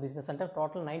 9% ఆఫ్ ద బిజినెస్, అంటే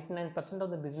టోటల్ 99%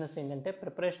 ఆఫ్ ద బిజినెస్ ఏంటంటే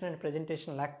ప్రిపరేషన్ అండ్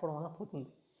ప్రజెంటేషన్ లేకపోవడం వల్ల పోతుంది.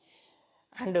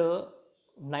 అండ్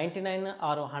 99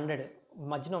 or 100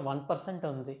 మధ్యన 1%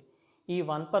 ఉంది. ఈ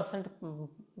 1%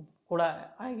 కూడా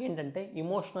ఏంటంటే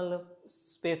emotional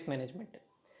space management.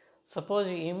 Suppose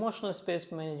emotional space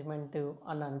management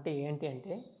అని అంటే ఏంటి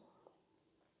అంటే,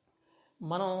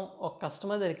 మనం ఒక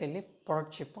కస్టమర్ దగ్గరికి వెళ్ళి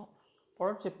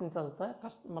ప్రోడక్ట్ చెప్పిన తర్వాత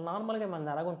నార్మల్గా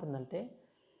మనది ఎలాగుంటుందంటే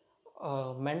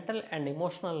మెంటల్ అండ్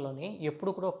ఎమోషనల్లోని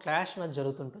ఎప్పుడు కూడా ఒక క్లాష్ అనేది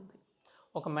జరుగుతుంటుంది.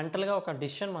 ఒక మెంటల్గా ఒక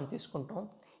డెసిషన్ మనం తీసుకుంటాం,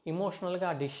 ఎమోషనల్గా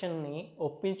ఆ డెసిషన్ని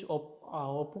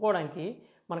ఒప్పుకోవడానికి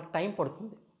మనకు టైం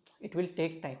పడుతుంది. It will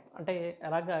take time. అంటే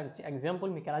ఎలాగా ఎగ్జాంపుల్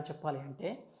మీకు ఎలా చెప్పాలి అంటే,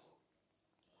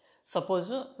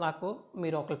 సపోజ్ నాకు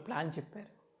మీరు ఒక ప్లాన్ చెప్పారు,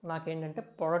 నాకేంటంటే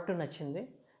ప్రోడక్ట్ నచ్చింది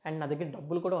అండ్ నా దగ్గర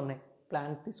డబ్బులు కూడా ఉన్నాయి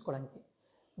ప్లాన్ తీసుకోవడానికి.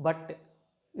 బట్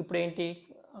ఇప్పుడు ఏంటి,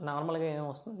 నార్మల్గా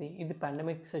ఏమొస్తుంది, ఇది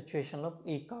పాండమిక్ సిచ్యువేషన్లో,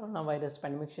 ఈ కరోనా వైరస్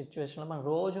పాండమిక్ సిచ్యువేషన్లో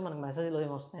మనకు మెసేజ్లో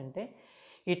ఏమొస్తాయంటే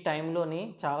ఈ టైంలోని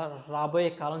చాలా రాబోయే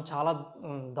కాలం చాలా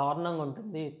దారుణంగా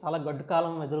ఉంటుంది, చాలా గడ్డు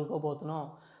కాలం ఎదుర్కోబోతున్నాం,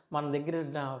 మన దగ్గర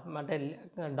అంటే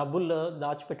డబ్బులు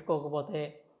దాచిపెట్టుకోకపోతే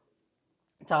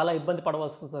చాలా ఇబ్బంది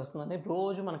పడవలసి వస్తుందని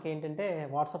రోజు మనకి ఏంటంటే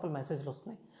వాట్సాప్లో మెసేజ్లు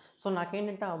వస్తున్నాయి. సో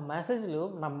నాకేంటంటే ఆ మెసేజ్లు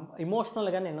నా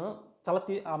ఇమోషనల్గా నేను చాలా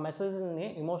ఆ మెసేజ్ని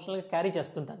ఇమోషనల్గా క్యారీ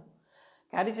చేస్తుంటాను.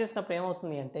 క్యారీ చేసినప్పుడు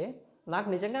ఏమవుతుంది అంటే నాకు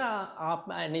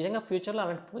నిజంగా ఫ్యూచర్లో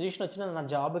అలాంటి పొజిషన్ వచ్చినా నా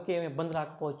జాబ్కి ఏమి ఇబ్బంది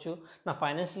రాకపోవచ్చు, నా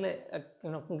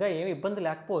ఫైనాన్షియల్గా ఏమి ఇబ్బంది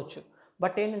లేకపోవచ్చు.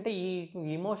 బట్ ఏంటంటే ఈ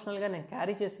ఇమోషనల్గా నేను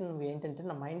క్యారీ చేసినవి ఏంటంటే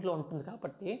నా మైండ్లో ఉంటుంది.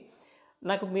 కాబట్టి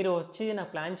నాకు మీరు వచ్చి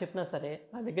నాకు ప్లాన్ చెప్పినా సరే,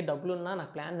 నా దగ్గర డబ్బులు ఉన్నా,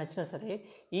 నాకు ప్లాన్ నచ్చినా సరే,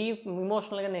 ఈ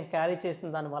ఇమోషనల్గా నేను క్యారీ చేసిన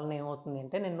దానివల్ల ఏమవుతుంది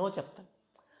అంటే నేను నో చెప్తాను.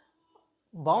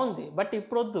 బాగుంది బట్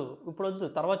ఇప్పుడు వద్దు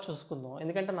తర్వాత చూసుకుందాం,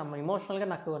 ఎందుకంటే నా ఇమోషనల్గా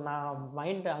నా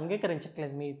మైండ్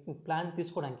అంగీకరించట్లేదు మీ ప్లాన్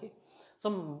తీసుకోవడానికి. సో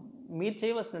మీరు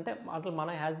చేయవలసింది అంటే అట్లా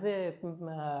మనం యాజ్ ఏ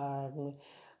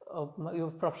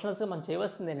ప్రొఫెషనల్స్గా మనం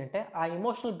చేయవలసింది ఏంటంటే ఆ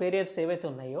ఇమోషనల్ బేరియర్స్ ఏవైతే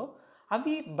ఉన్నాయో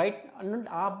అవి బయట నుండి,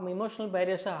 ఆ ఇమోషనల్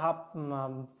బ్యారియర్స్, ఆ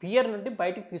ఫియర్ నుండి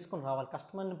బయటకు తీసుకొని రావాలి,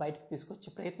 కస్టమర్ని బయటకు తీసుకొచ్చే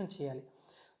ప్రయత్నం చేయాలి.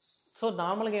 సో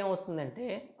నార్మల్గా ఏమవుతుందంటే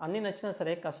అన్నీ నచ్చినా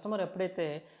సరే కస్టమర్ ఎప్పుడైతే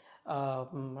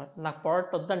నాకు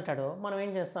ప్రోడక్ట్ వద్దంటాడో మనం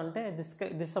ఏం చేస్తామంటే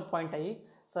డిసప్పాయింట్ అయ్యి,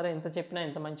 సరే ఎంత చెప్పినా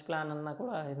ఎంత మంచి ప్లాన్ అన్నా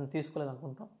కూడా ఇది తీసుకోలేదు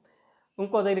అనుకుంటాం.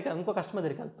 ఇంకో కస్టమర్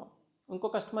దగ్గరికి వెళ్తాం. ఇంకో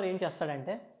కస్టమర్ ఏం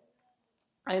చేస్తాడంటే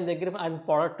ఆయన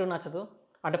ప్రోడక్ట్ నచ్చదు,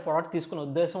 అంటే ప్రోడక్ట్ తీసుకునే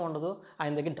ఉద్దేశం ఉండదు,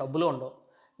 ఆయన దగ్గర డబ్బులు ఉండవు,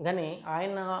 కానీ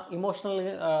ఆయన ఇమోషనల్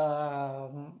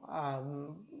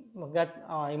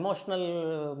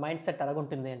మైండ్ సెట్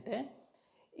ఎలాగుంటుంది అంటే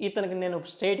ఇతనికి నేను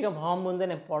స్ట్రైట్గా మొహం ముందే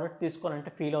నేను ప్రోడక్ట్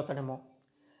తీసుకోనంటే ఫీల్ అవుతాడేమో,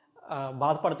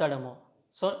 బాధపడతాడేమో.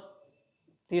 సో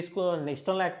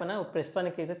ఇష్టం లేకపోయినా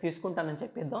ప్రస్తుతానికి అయితే తీసుకుంటానని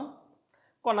చెప్పిద్దాం,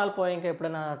 కొన్నాళ్ళు పోయి ఇంకా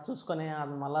ఎప్పుడైనా చూసుకొని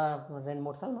అది మళ్ళీ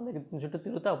 2-3 సార్లు మన దగ్గర చుట్టూ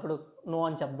తిరుగుతా అప్పుడు నో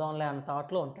అని చెప్దాంలే అన్న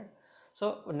థాట్లో ఉంటాడు. సో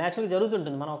న్యాచురల్గా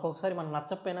జరుగుతుంటుంది. మనం ఒక్కొక్కసారి మనం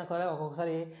నచ్చకపోయినా కూడా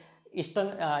ఒక్కొక్కసారి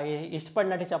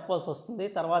ఇష్టపడినట్టు చెప్పాల్సి వస్తుంది.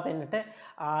 తర్వాత ఏంటంటే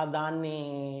దాన్ని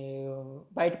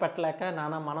బయట పెట్టలేక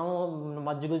మనము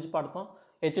మజ్జిగుజ్జు పడతాం,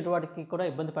 ఎదుటివాడికి కూడా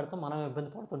ఇబ్బంది పడతాం, మనం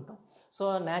ఇబ్బంది పడుతుంటాం. సో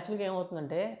న్యాచురల్గా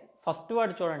ఏమవుతుందంటే ఫస్ట్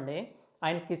వాడు చూడండి,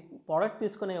 ఆయనకి ప్రోడక్ట్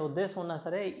తీసుకునే ఉద్దేశం ఉన్నా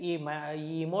సరే ఈ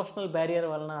ఇమోషనల్ బ్యారియర్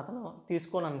వలన అతను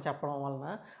తీసుకోనని చెప్పడం వలన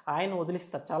ఆయన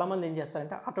వదిలిస్తారు. చాలామంది ఏం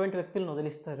చేస్తారంటే అటువంటి వ్యక్తులను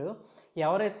వదిలిస్తారు.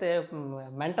 ఎవరైతే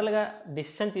మెంటల్గా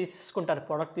డెసిషన్ తీసుకుంటారు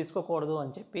ప్రోడక్ట్ తీసుకోకూడదు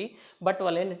అని చెప్పి, బట్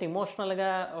వాళ్ళు ఏంటంటే ఇమోషనల్గా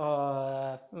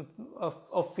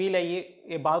ఫీల్ అయ్యి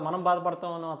మనం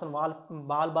బాధపడతామని అతను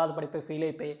వాళ్ళు బాధపడిపోయి ఫీల్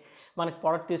అయిపోయి మనకి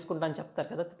ప్రోడక్ట్ తీసుకుంటామని చెప్తారు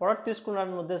కదా. ప్రోడక్ట్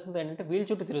తీసుకుంటామనే ఉద్దేశంతో ఏంటంటే వీళ్ళ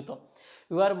చుట్టూ తిరుగుతాం.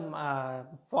 ఇవారు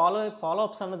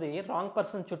ఫాలోఅప్స్ అన్నది రాంగ్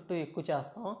పర్సన్ చుట్టూ ఎక్కువ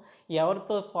చేస్తాం.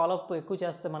 ఎవరితో ఫాలోఅప్ ఎక్కువ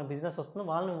చేస్తే మన బిజినెస్ వస్తుందో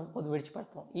వాళ్ళని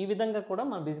విడిచిపెడతాం. ఈ విధంగా కూడా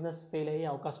మన బిజినెస్ ఫెయిల్ అయ్యే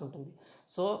అవకాశం ఉంటుంది.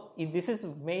 సో దిస్ ఈజ్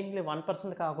మెయిన్లీ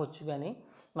 1% కావచ్చు, కానీ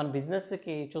మన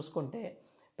బిజినెస్కి చూసుకుంటే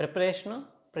ప్రిపరేషను,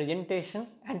 ప్రజెంటేషన్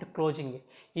అండ్ క్లోజింగ్,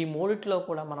 ఈ మూడిట్లో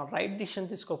కూడా మనం రైట్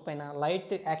డిసిషన్ తీసుకోకపోయినా,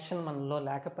 లైట్ యాక్షన్ మనలో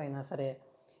లేకపోయినా సరే,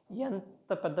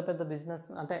 ఎంత పెద్ద బిజినెస్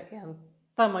అంటే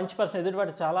ఎంత మంచి పర్సన్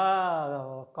ఎదుటివాడు చాలా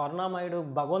కరుణామయుడు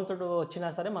భగవంతుడు వచ్చినా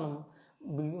సరే మనం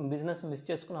బిజినెస్ మిస్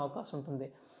చేసుకునే అవకాశం ఉంటుంది.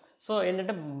 సో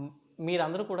ఏంటంటే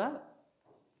మీరందరూ కూడా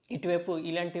ఇటువైపు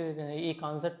ఈ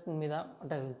కాన్సెప్ట్ మీద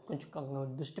అంటే కొంచెం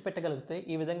దృష్టి పెట్టగలిగితే,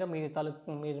 ఈ విధంగా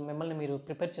మిమ్మల్ని మీరు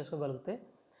ప్రిపేర్ చేసుకోగలిగితే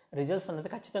రిజల్ట్స్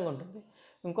అనేది ఖచ్చితంగా ఉంటుంది.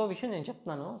 ఇంకో విషయం నేను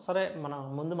చెప్తున్నాను, సరే మనం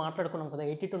ముందు మాట్లాడుకున్నాం కదా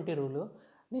 80-20 రూలు.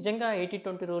 నిజంగా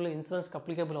 80-20 రూలు ఇన్సూరెన్స్కి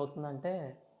అప్లికేబుల్ అవుతుందంటే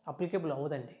అప్లికేబుల్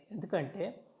అవ్వదండి. ఎందుకంటే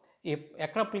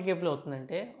ఎక్కడ అప్లికేబుల్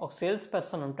అవుతుందంటే ఒక సేల్స్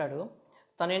పర్సన్ ఉంటాడు,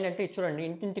 తను ఏంటంటే చూడండి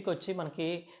ఇంటింటికి వచ్చి మనకి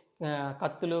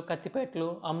కత్తులు, కత్తిపేటలు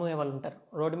అమ్మే వాళ్ళు ఉంటారు.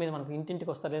 రోడ్డు మీద మనకి ఇంటింటికి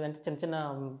వస్తారు, లేదంటే చిన్న చిన్న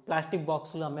ప్లాస్టిక్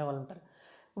బాక్సులు అమ్మే వాళ్ళు ఉంటారు.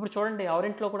 ఇప్పుడు చూడండి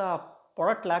ఎవరింట్లో కూడా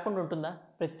ప్రోడక్ట్ లేకుండా ఉంటుందా?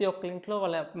 ప్రతి ఒక్క ఇంట్లో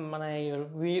మన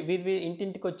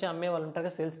ఇంటింటికి వచ్చి అమ్మే వాళ్ళు ఉంటారు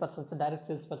కదా, sales persons, direct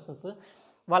sales persons.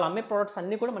 వాళ్ళు అమ్మే ప్రోడక్ట్స్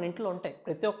అన్నీ కూడా మన ఇంట్లో ఉంటాయి,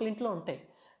 ప్రతి ఒక్కరి ఇంట్లో ఉంటాయి.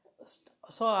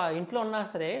 సో ఆ ఇంట్లో ఉన్నా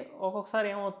సరే ఒక్కొక్కసారి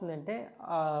ఏమవుతుందంటే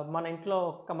మన ఇంట్లో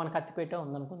మన కత్తిపేట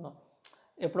ఉందనుకుందాం,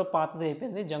 ఎప్పుడో పాతది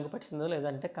అయిపోయింది, జంగు పెట్టిందో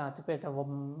లేదంటే కత్తిపేట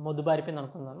మొద్దు బారిపోయింది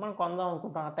అనుకుందాం, మనం కొందాం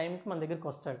అనుకుంటాం. ఆ టైంకి మన దగ్గరికి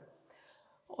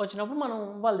వచ్చినప్పుడు మనం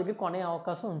వాళ్ళ దగ్గర కొనే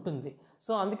అవకాశం ఉంటుంది.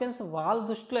 సో అందుకని వాళ్ళ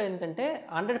దృష్టిలో ఏంటంటే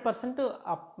 100%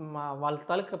 వాళ్ళ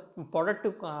తాలూకా ప్రోడక్ట్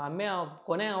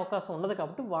కొనే అవకాశం ఉండదు.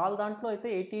 కాబట్టి వాళ్ళ దాంట్లో అయితే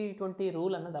 80-20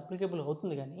 రూల్ అన్నది అప్లికేబుల్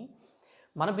అవుతుంది. కానీ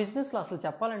మన బిజినెస్లో అసలు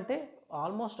చెప్పాలంటే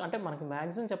ఆల్మోస్ట్ అంటే మనకి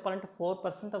మ్యాక్సిమం చెప్పాలంటే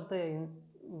 4% ఆఫ్ ద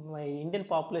ఇండియన్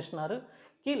పాపులేషన్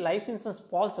కి లైఫ్ ఇన్సూరెన్స్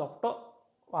పాలసీ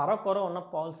అరకొర ఉన్న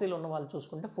పాలసీలు ఉన్న వాళ్ళు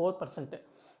చూసుకుంటే 4%.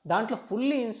 దాంట్లో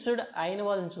ఫుల్లీ ఇన్సూర్డ్ అయిన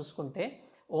వాళ్ళని చూసుకుంటే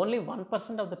only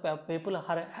 1% of the people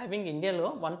are having, ఇండియాలో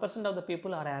 1% of the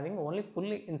people are having only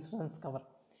fully insurance cover.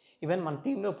 Even మన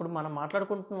టీంలో ఇప్పుడు మనం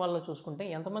మాట్లాడుకుంటున్న వాళ్ళు చూసుకుంటే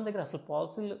ఎంతమంది దగ్గర అసలు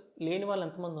పాలసీలు లేని వాళ్ళు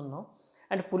ఎంతమంది ఉన్నాం,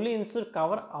 అండ్ ఫుల్లీ ఇన్సూర్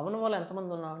కవర్ అవని వాళ్ళు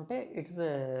ఎంతమంది ఉన్నాం అంటే ఇట్స్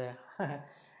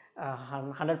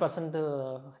 100%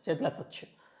 చేతులు ఎత్తచ్చు.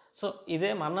 సో ఇదే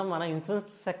మన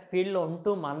ఇన్సూరెన్స్ ఫీల్డ్లో ఉంటూ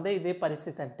మనదే ఇదే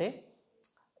పరిస్థితి అంటే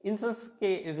ఇన్సూరెన్స్కి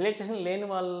రిలేషన్ లేని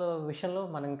వాళ్ళ విషయంలో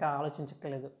మనం ఇంకా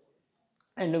ఆలోచించట్లేదు.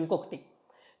 అండ్ ఇంకొకటి,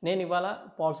 నేను ఇవాళ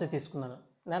పాలసీ తీసుకున్నాను,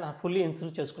 నేను ఫుల్లీ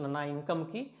ఇన్సూర్ చేసుకున్నాను, నా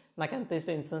ఇన్కమ్కి నాకు ఎంత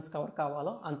ఇస్తే ఇన్సూరెన్స్ కవర్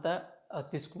కావాలో అంత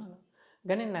తీసుకున్నాను.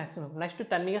 కానీ నెక్స్ట్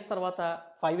 10 years తర్వాత,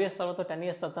 5 years తర్వాత, 10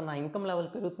 years తర్వాత నా ఇన్కమ్ లెవెల్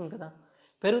పెరుగుతుంది కదా.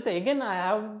 పెరిగితే again I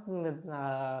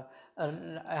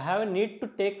have need to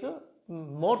take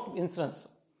more insurance.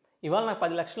 ఇవాళ నాకు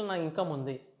 10 లక్షలు నా ఇన్కమ్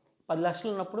ఉంది. 10 లక్షలు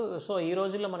ఉన్నప్పుడు సో ఈ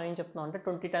రోజుల్లో మనం ఏం చెప్తున్నాం అంటే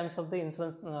 20 times of the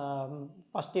insurance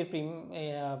first year premium,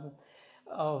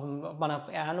 మన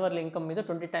యాన్యువల్ ఇన్కమ్ మీద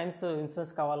 20 times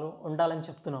ఇన్సూరెన్స్ ఉండాలని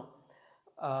చెప్తున్నాం.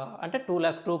 అంటే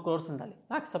 2 crores ఉండాలి.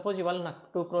 నాకు సపోజ్ ఇవాళ నాకు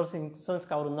 2 crores ఇన్సూరెన్స్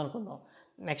కవర్ ఉందనుకుందాం.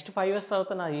 నెక్స్ట్ 5 years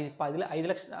తర్వాత నా ఈ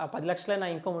 10 లక్షలే నా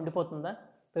ఇన్కమ్ ఉండిపోతుందా?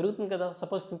 పెరుగుతుంది కదా.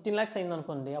 సపోజ్ 15 lakhs అయింది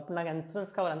అనుకోండి, అప్పుడు నాకు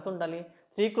ఇన్సూరెన్స్ కవర్ ఎంత ఉండాలి?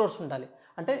 3 crores ఉండాలి.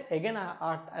 అంటే అగైన్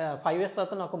 5 years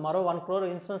తర్వాత నాకు మరో 1 crore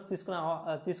ఇన్సూరెన్స్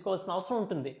తీసుకోవాల్సిన అవసరం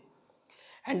ఉంటుంది.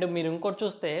 అండ్ మీరు ఇంకోటి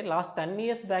చూస్తే లాస్ట్ 10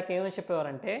 years బ్యాక్ ఏమని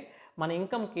చెప్పేవారంటే మన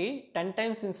ఇన్కమ్కి 10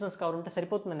 times ఇన్సూరెన్స్ కవర్ ఉంటే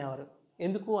సరిపోతుందనేవారు.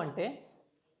 ఎందుకు అంటే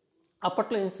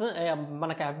అప్పట్లో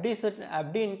మనకి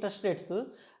ఎఫ్డి ఇంట్రెస్ట్ రేట్స్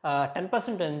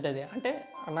 10% ఉంటుంది. అంటే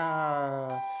నా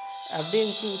ఎఫ్డి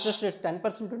ఇంట్రెస్ట్ రేట్స్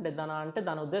 10% ఉండేది.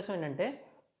 దాని ఉద్దేశం ఏంటంటే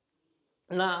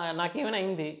నాకేమైనా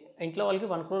అయింది, ఇంట్లో వాళ్ళకి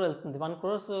 1 crore వెళ్తుంది, 1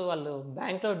 crores వాళ్ళు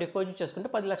బ్యాంక్లో డిపాజిట్ చేసుకుంటే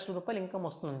 10 లక్షల రూపాయలు ఇన్కమ్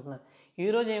వస్తుంది అంటున్నారు.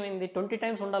 ఈరోజు ఏమైంది, 20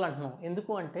 times ఉండాలంటున్నాం.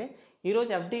 ఎందుకు అంటే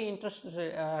ఈరోజు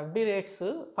ఎఫ్డి రేట్స్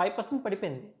 5%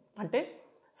 పడిపోయింది. అంటే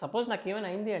సపోజ్ నాకు ఏమైనా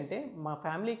అయింది అంటే మా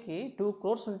ఫ్యామిలీకి 2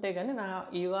 crores ఉంటే కానీ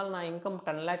ఇవాళ నా ఇన్కమ్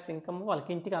 10 lakhs ఇన్కమ్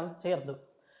వాళ్ళకి ఇంటికి చేరదు.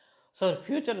 సో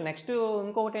ఫ్యూచర్ నెక్స్ట్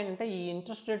ఇంకొకటి ఏంటంటే ఈ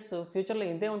ఇంట్రెస్ట్ రేట్స్ ఫ్యూచర్లో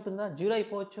ఇదే ఉంటుందా, 0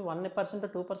 అయిపోవచ్చు, 1%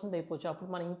 2% అయిపోవచ్చు. అప్పుడు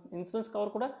మన ఇన్సూరెన్స్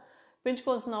కవర్ కూడా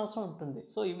పెంచుకోవాల్సిన అవసరం ఉంటుంది.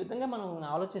 సో ఈ విధంగా మనం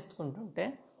ఆలోచిస్తుంటుంటే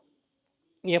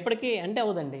ఎప్పటికీ అంటే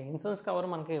అవ్వదండి. ఇన్సూరెన్స్ కవర్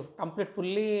మనకి కంప్లీట్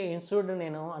ఫుల్లీ ఇన్సూర్డ్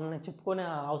నేను అని చెప్పుకునే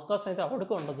అవకాశం అయితే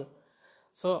ఎవరికీ ఉండదు.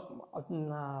 So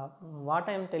what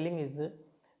I'm telling is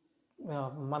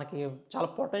మనకి చాలా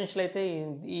పొటెన్షియల్ అయితే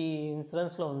ఈ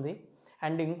ఇన్సూరెన్స్లో ఉంది.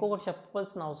 అండ్ ఇంకొకటి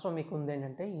చెప్పవలసిన అవసరం మీకు ఉంది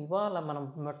ఏంటంటే ఇవాళ మనం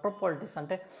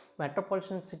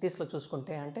మెట్రోపాలిటన్ సిటీస్లో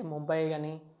చూసుకుంటే అంటే ముంబై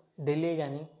కానీ, ఢిల్లీ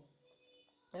కానీ,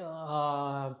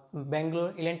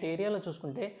 బెంగళూరు ఇలాంటి ఏరియాలో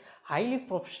చూసుకుంటే హైలీ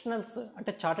ప్రొఫెషనల్స్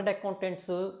అంటే చార్టెడ్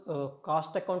అకౌంటెంట్స్,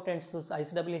 కాస్ట్ అకౌంటెంట్స్,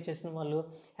 ఐసిడబ్ల్యూ చేసిన వాళ్ళు,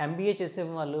 ఎంబీఏ చేసే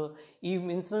వాళ్ళు ఈ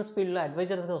ఇన్సూరెన్స్ ఫీల్డ్లో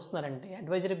అడ్వైజర్స్గా వస్తున్నారండి.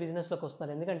 అడ్వైజరీ బిజినెస్లోకి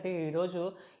వస్తున్నారు. ఎందుకంటే ఈరోజు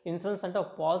ఇన్సూరెన్స్ అంటే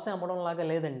ఒక పాలసీ అమ్మడం లాగా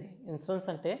లేదండి. ఇన్సూరెన్స్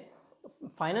అంటే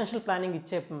ఫైనాన్షియల్ ప్లానింగ్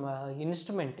ఇచ్చే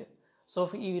ఇన్స్ట్రుమెంట్. సో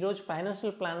ఈరోజు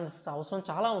ఫైనాన్షియల్ ప్లాన్స్ అవసరం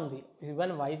చాలా ఉంది.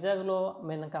 ఈవెన్ వైజాగ్లో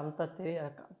మనకు అంత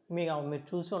మీరు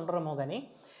చూసి ఉండరేమో కానీ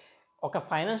ఒక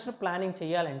ఫైనాన్షియల్ ప్లానింగ్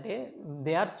చేయాలంటే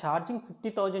they are charging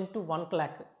 50,000 to 1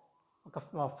 lakh. ఒక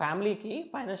ఫ్యామిలీకి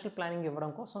ఫైనాన్షియల్ ప్లానింగ్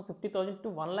ఇవ్వడం కోసం 50,000 to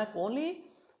 1 lakh ఓన్లీ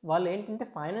వాళ్ళు ఏంటంటే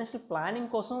ఫైనాన్షియల్ ప్లానింగ్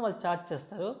కోసం వాళ్ళు ఛార్జ్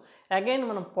చేస్తారు. అగైన్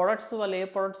మనం ప్రొడక్ట్స్, వాళ్ళు ఏ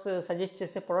ప్రొడక్ట్స్ సజెస్ట్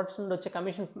చేసే ప్రొడక్ట్స్ నుండి వచ్చే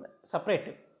కమిషన్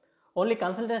సపరేట్. ఓన్లీ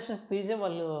కన్సల్టేషన్ ఫీజే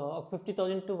వాళ్ళు ఒక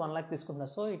 50,000 to 1 lakh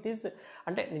తీసుకుంటున్నారు. సో ఇట్ ఈస్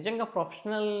అంటే నిజంగా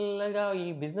ప్రొఫెషనల్గా ఈ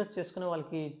బిజినెస్ చేసుకునే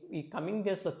వాళ్ళకి ఈ కమింగ్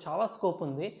డేస్లో చాలా స్కోప్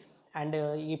ఉంది. అండ్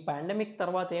ఈ పాండమిక్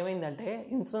తర్వాత ఏమైందంటే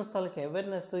ఇన్సూరెన్స్ తాలూకు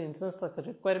అవేర్నెస్, ఇన్సూరెన్స్ తాలూకు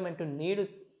రిక్వైర్మెంట్, నీడ్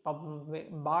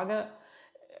బాగా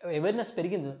అవేర్నెస్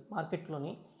పెరిగింది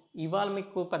మార్కెట్లోని. ఇవాళ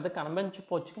మీకు పెద్ద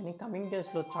కనిపించకపోవచ్చు కానీ కమింగ్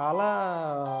డేస్లో చాలా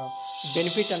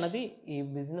బెనిఫిట్ అన్నది ఈ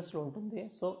బిజినెస్లో ఉంటుంది.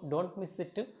 So don't miss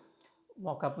it.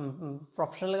 ఒక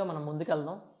ప్రొఫెషనల్గా మనం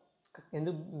ముందుకెళ్దాం.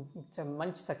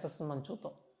 మంచి సక్సెస్ మనం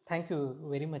చూద్దాం. Thank you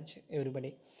very much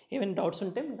everybody. ఏమైనా డౌట్స్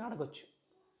ఉంటే మీరు అడగచ్చు.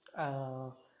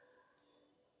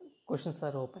 Questions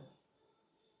are open.